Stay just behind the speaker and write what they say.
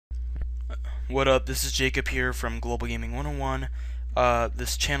What up? This is Jacob here from Global Gaming 101.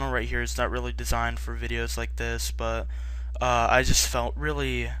 This channel right here is not really designed for videos like this, but I just felt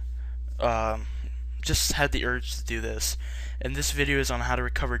really, just had the urge to do this. And this video is on how to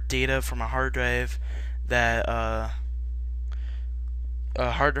recover data from a hard drive that,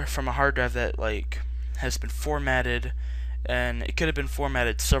 from a hard drive that like has been formatted, and it could have been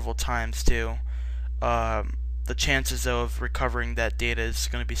formatted several times too. The chances of recovering that data is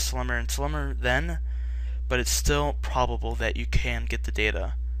going to be slimmer and slimmer then, but it's still probable that you can get the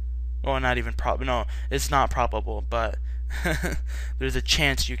data. Well, not even probable. No, it's not probable, but there's a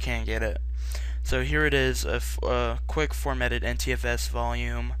chance you can get it. So here it is, a quick formatted NTFS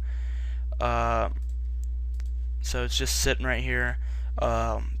volume. So it's just sitting right here,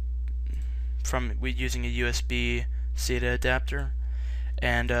 from using a USB SATA adapter.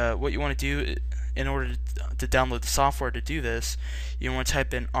 And what you want to do in order to download the software to do this, you want to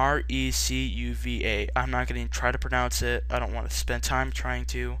type in Recuva. I'm not going to try to pronounce it. I don't want to spend time trying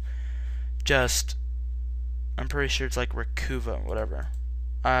to. I'm pretty sure it's like Recuva, whatever.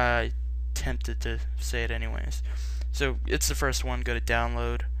 I tempted to say it anyways. So it's the first one. Go to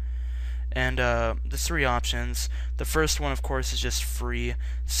download. And there's three options. The first one, of course, is just free.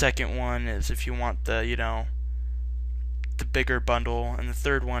 Second one is if you want the, the bigger bundle, and the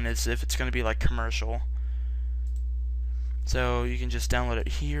third one is if it's going to be like commercial. So you can just download it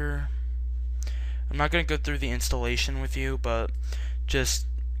here. I'm not going to go through the installation with you, but just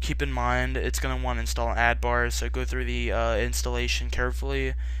keep in mind it's going to want to install ad bars, so go through the installation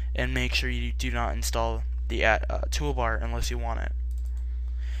carefully and make sure you do not install the toolbar unless you want it.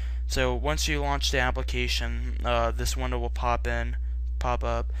 So once you launch the application, this window will pop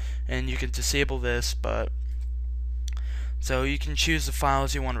up, and you can disable this, so you can choose the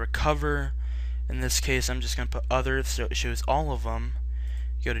files you want to recover. In this case, I'm just going to put other, so it shows all of them.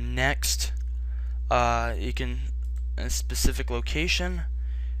 You go to next. You can a specific location,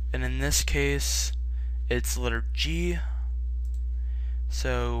 and in this case, it's letter G.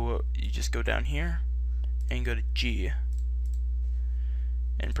 So you just go down here and go to G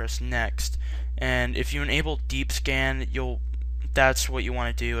and press next. And if you enable deep scan, that's what you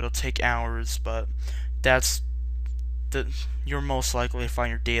want to do. It'll take hours, but you're most likely to find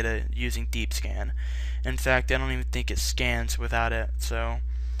your data using deep scan. In fact, I don't even think it scans without it. So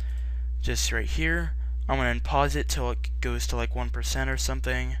just right here, I'm going to pause it till it goes to like 1% or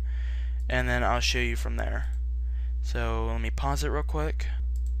something, and then I'll show you from there. So let me pause it real quick.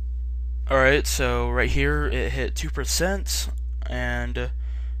 Alright, so right here it hit 2%, and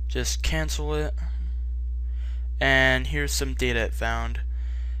just cancel it. And here's some data it found.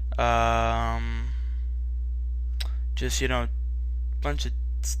 Just, bunch of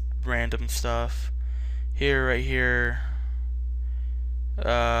random stuff. Right here,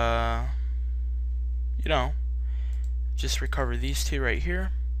 just recover these two right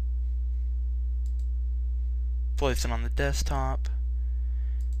here. Place it on the desktop.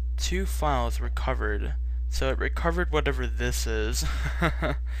 2 files recovered. So it recovered whatever this is.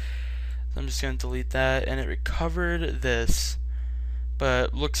 So I'm just going to delete that, and it recovered this.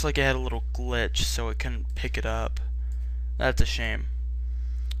 But looks like it had a little glitch, so it couldn't pick it up. That's a shame,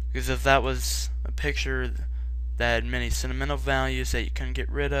 because if that was a picture that had many sentimental values that you couldn't get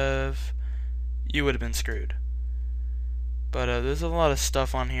rid of, you would have been screwed. But there's a lot of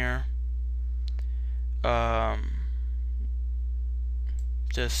stuff on here.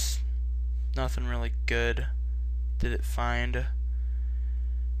 Just nothing really good did it find.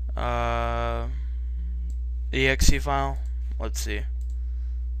 exe file, let's see.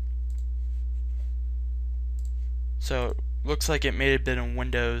 So looks like it may have been a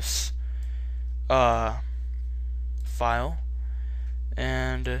Windows file.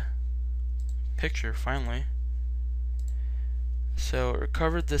 And picture, finally. So it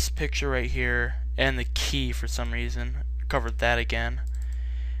recovered this picture right here, and the key for some reason. Recovered that again.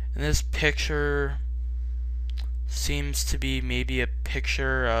 And this picture seems to be maybe a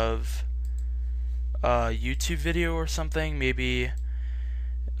picture of a YouTube video or something. Maybe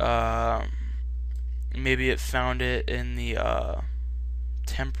it found it in the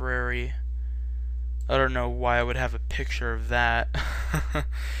temporary. I don't know why I would have a picture of that.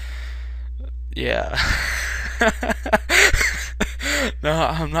 Yeah. No,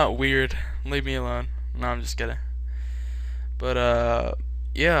 I'm not weird. Leave me alone. No, I'm just kidding. But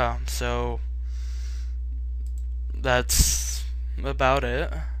yeah, so that's about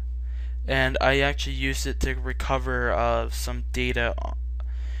it. And I actually used it to recover some data,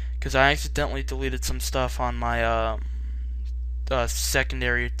 because I accidentally deleted some stuff on my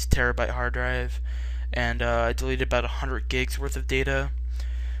secondary terabyte hard drive, and I deleted about 100 gigs worth of data.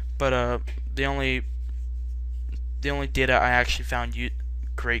 But the only data I actually found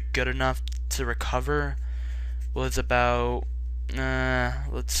good enough to recover was about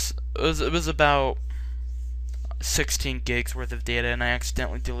it was about 16 gigs worth of data, and I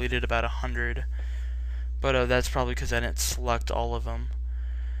accidentally deleted about 100. But that's probably because I didn't select all of them.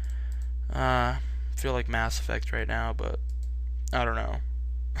 I feel like Mass Effect right now, but I don't know.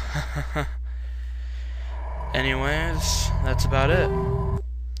 Anyways, that's about it.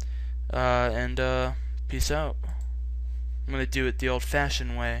 And peace out. I'm gonna do it the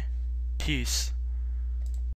old-fashioned way. Peace.